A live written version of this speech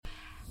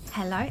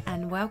Hello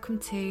and welcome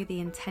to the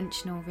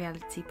Intentional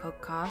Reality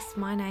Podcast.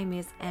 My name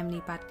is Emily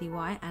Badley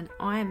White and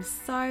I am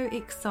so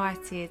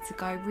excited to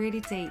go really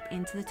deep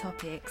into the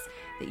topics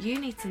that you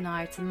need to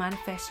know to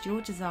manifest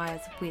your desires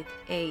with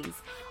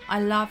ease.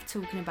 I love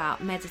talking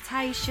about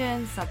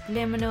meditation,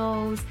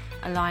 subliminals,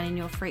 aligning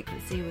your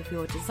frequency with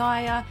your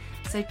desire.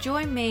 So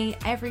join me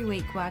every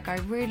week where I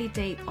go really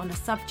deep on a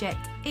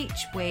subject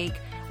each week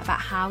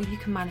about how you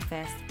can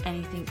manifest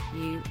anything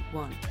you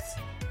want.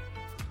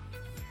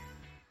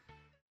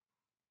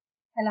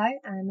 Hello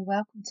and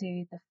welcome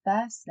to the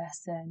first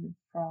lesson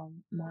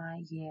from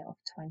my year of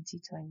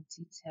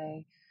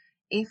 2022.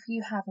 If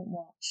you haven't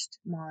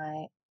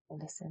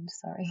listened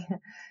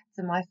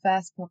to my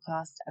first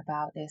podcast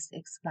about this,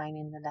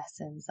 explaining the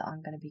lessons that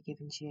I'm going to be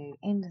giving to you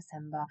in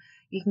December,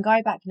 you can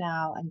go back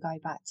now and go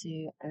back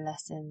to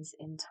lessons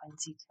in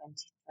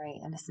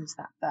 2023 and listen to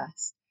that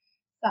first.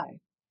 So,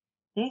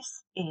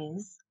 this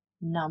is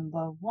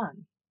number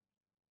one.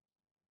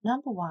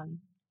 Number one,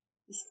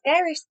 the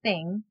scariest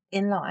thing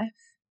in life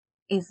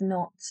is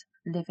not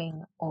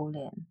living all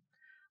in.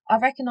 I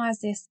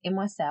recognise this in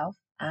myself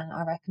and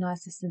I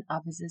recognise this in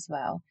others as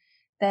well.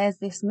 There's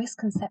this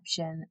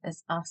misconception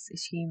as us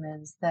as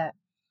humans that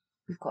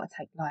we've got to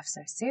take life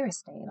so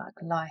seriously. Like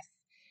life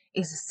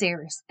is a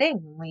serious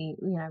thing. We,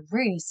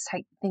 really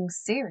take things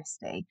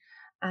seriously.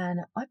 And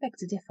I beg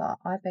to differ.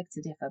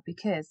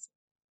 Because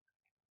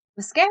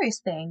the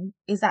scariest thing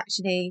is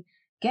actually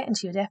getting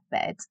to your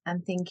deathbed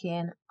and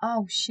thinking,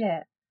 oh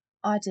shit,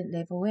 I didn't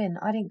live all in.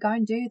 I didn't go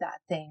and do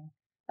that thing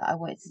that I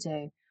wanted to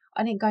do.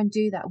 I didn't go and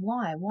do that.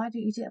 Why? Why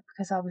didn't you do it?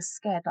 Because I was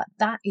scared. Like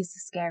that is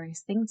the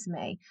scariest thing to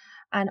me.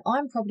 And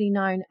I'm probably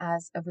known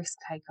as a risk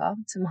taker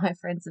to my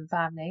friends and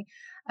family.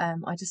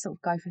 I just sort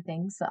of go for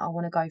things that I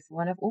want to go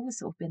for. And I've always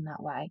sort of been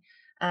that way.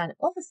 And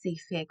obviously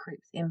fear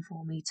creeps in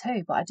for me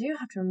too. But I do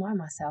have to remind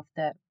myself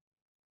that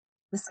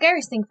the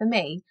scariest thing for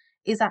me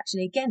is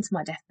actually getting to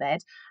my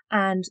deathbed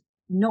and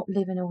not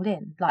living all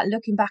in, like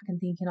looking back and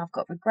thinking I've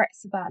got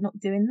regrets about not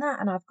doing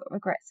that and I've got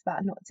regrets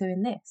about not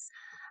doing this.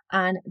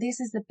 And this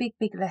is the big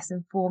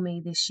lesson for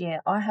me this year.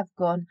 I have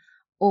gone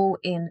all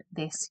in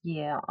this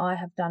year. I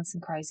have done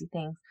some crazy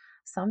things,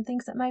 some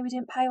things that maybe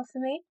didn't pay off for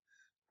me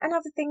and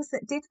other things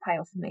that did pay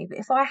off for me. But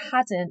if I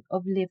hadn't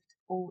have lived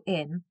all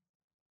in,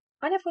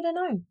 I never would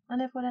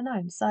have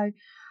known. So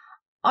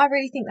I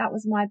really think that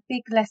was my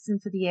big lesson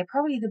for the year,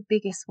 probably the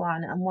biggest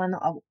one and one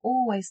that I will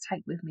always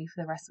take with me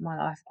for the rest of my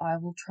life. I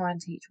will try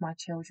and teach my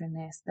children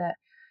this, that,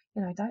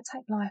 don't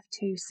take life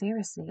too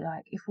seriously.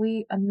 Like if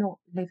we are not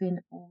living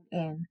all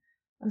in,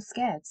 I'm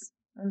scared.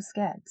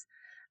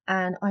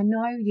 And I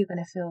know you're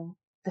going to feel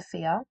the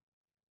fear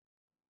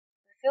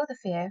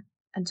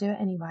and do it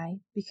anyway,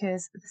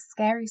 because the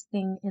scariest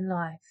thing in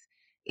life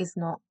is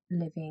not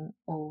living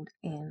all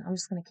in. I'm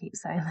just going to keep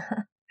saying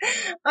that.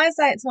 I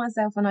say it to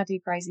myself when I do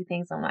crazy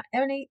things. I'm like,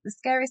 Emily, the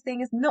scariest thing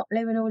is not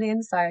living all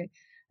in. So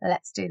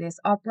let's do this.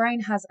 Our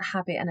brain has a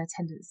habit and a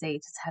tendency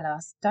to tell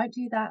us, don't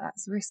do that.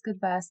 That's risk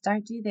adverse.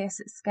 Don't do this.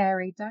 It's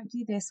scary. Don't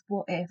do this.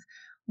 What if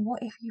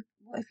you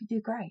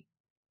do great?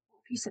 What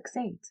if you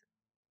succeed?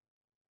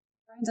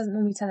 The brain doesn't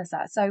normally tell us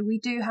that. So we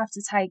do have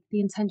to take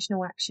the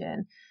intentional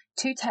action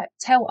to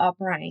tell our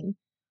brain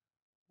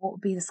what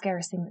would be the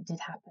scariest thing that did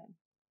happen.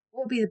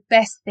 What would be the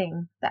best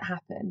thing that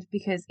happened?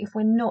 Because if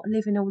we're not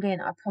living all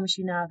in, I promise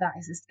you now, that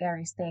is the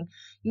scariest thing.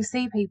 You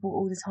see people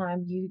all the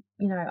time.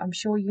 I'm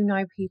sure you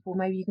know people.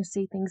 Maybe you can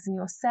see things in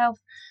yourself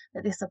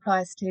that this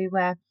applies to,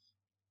 where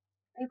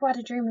people had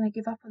a dream and they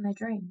give up on their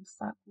dreams.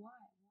 Like, why?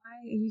 Why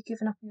are you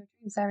giving up on your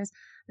dreams? There is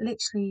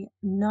literally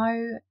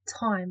no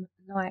time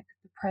like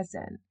the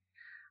present.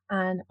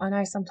 And I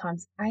know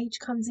sometimes age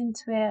comes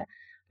into it.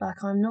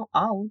 Like, I'm not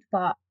old,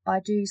 but I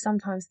do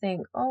sometimes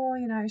think, oh,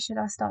 should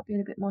I start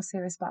being a bit more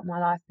serious about my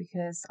life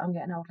because I'm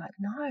getting old? Like,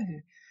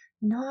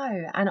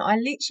 no. And I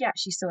literally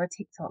actually saw a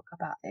TikTok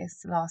about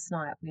this last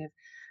night with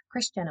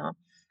Kris Jenner.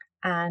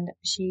 And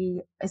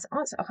she is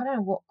answering, I don't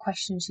know what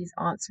question she's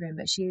answering,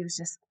 but she was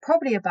just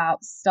probably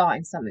about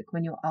starting something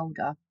when you're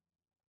older.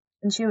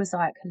 And she was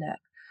like, look,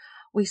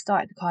 we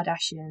started the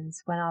Kardashians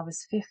when I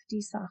was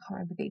 50, so I can't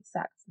remember the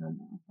exact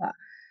number, but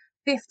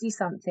 50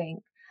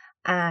 something.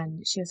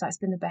 And she was like, it's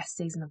been the best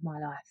season of my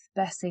life.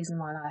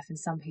 And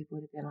some people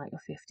would have been like, you're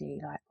 50,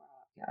 like,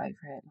 oh, get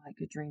over it, like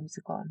your dreams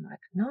are gone.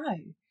 Like, no,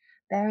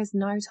 there is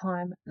no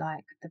time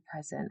like the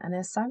present. And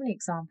there's so many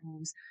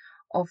examples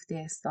of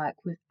this, like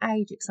with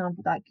age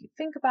example, like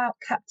think about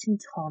Captain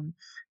Tom.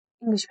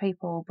 English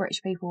people,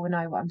 British people will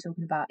know what I'm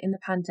talking about. In the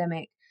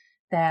pandemic,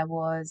 there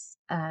was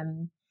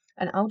an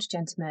older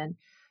gentleman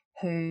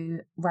who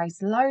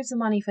raised loads of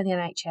money for the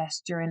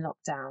NHS during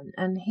lockdown,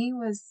 and he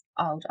was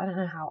old. I don't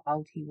know how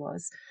old he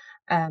was,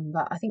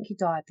 but I think he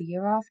died the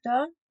year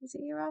after. Was it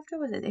the year after?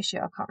 Was it this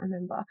year? I can't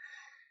remember.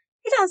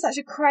 He done such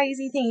a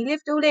crazy thing. He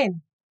lived all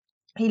in.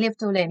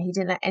 He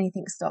didn't let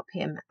anything stop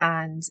him.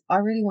 And I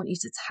really want you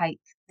to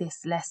take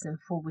this lesson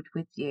forward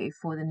with you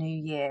for the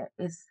new year.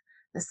 Is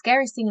the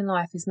scariest thing in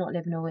life is not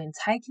living all in,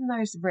 taking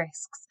those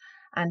risks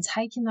and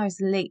taking those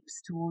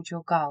leaps towards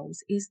your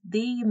goals is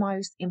the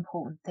most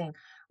important thing.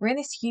 We're in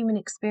this human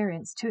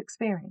experience to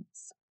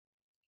experience.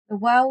 The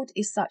world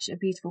is such a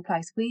beautiful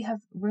place. We have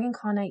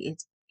reincarnated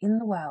in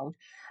the world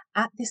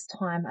at this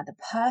time, at the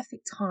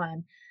perfect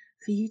time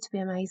for you to be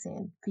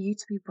amazing, for you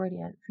to be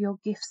brilliant, for your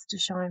gifts to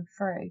shine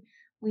through.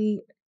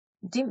 We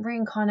didn't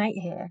reincarnate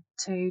here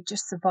to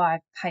just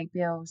survive, pay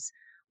bills,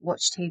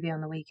 watch TV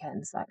on the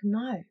weekends. Like,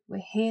 no,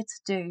 we're here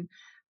to do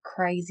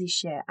crazy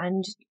shit,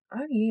 and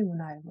only you will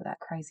know what that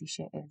crazy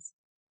shit is.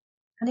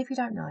 And if you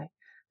don't know,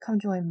 come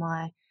join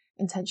my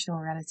Intentional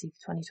Reality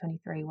for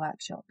 2023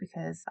 workshop,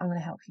 because I'm going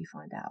to help you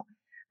find out.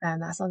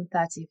 And that's on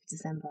 30th of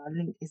December.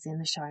 Link is in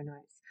the show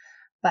notes.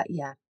 But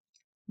yeah,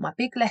 my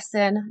big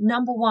lesson,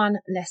 number one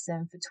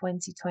lesson for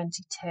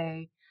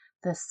 2022,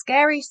 the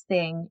scariest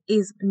thing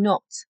is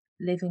not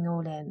living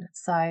all in.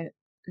 So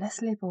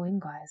let's live all in,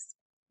 guys.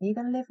 Are you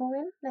going to live all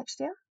in next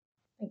year?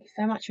 Thank you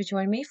so much for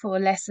joining me for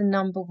lesson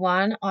number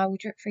one. I will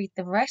drip feed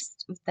the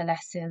rest of the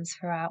lessons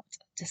throughout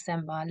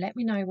December. Let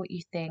me know what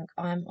you think.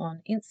 I'm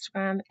on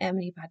Instagram,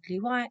 Emily Baddeley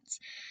White.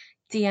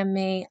 DM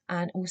me,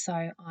 and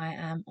also I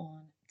am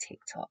on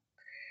TikTok.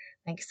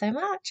 Thank you so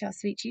much. I'll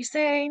speak to you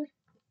soon.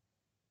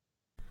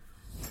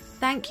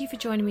 Thank you for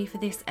joining me for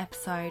this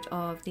episode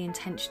of the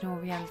Intentional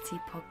Reality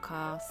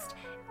Podcast.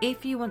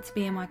 If you want to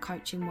be in my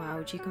coaching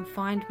world, you can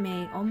find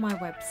me on my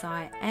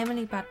website,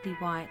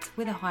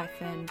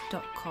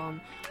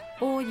 emilybadleywhite.com,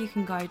 or you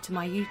can go to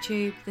my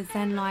YouTube, the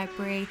Zen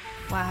Library,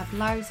 where I have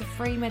loads of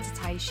free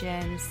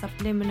meditations,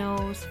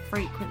 subliminals,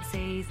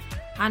 frequencies,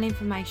 and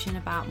information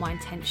about my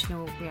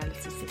intentional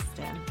reality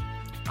system.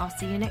 I'll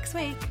see you next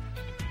week.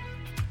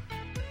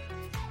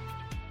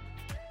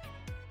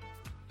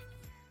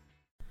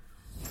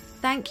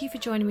 Thank you for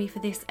joining me for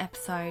this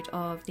episode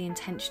of the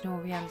Intentional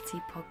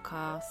Reality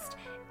Podcast.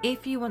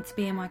 If you want to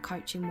be in my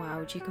coaching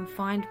world, you can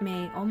find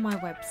me on my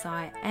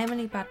website,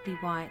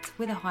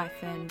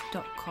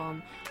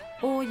 emilybadleywhite.com,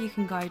 or you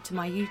can go to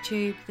my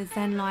YouTube, the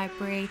Zen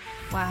Library,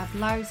 where I have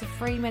loads of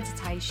free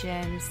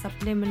meditations,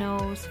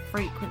 subliminals,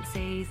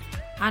 frequencies,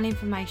 and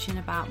information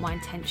about my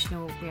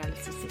intentional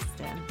reality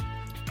system.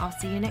 I'll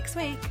see you next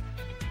week.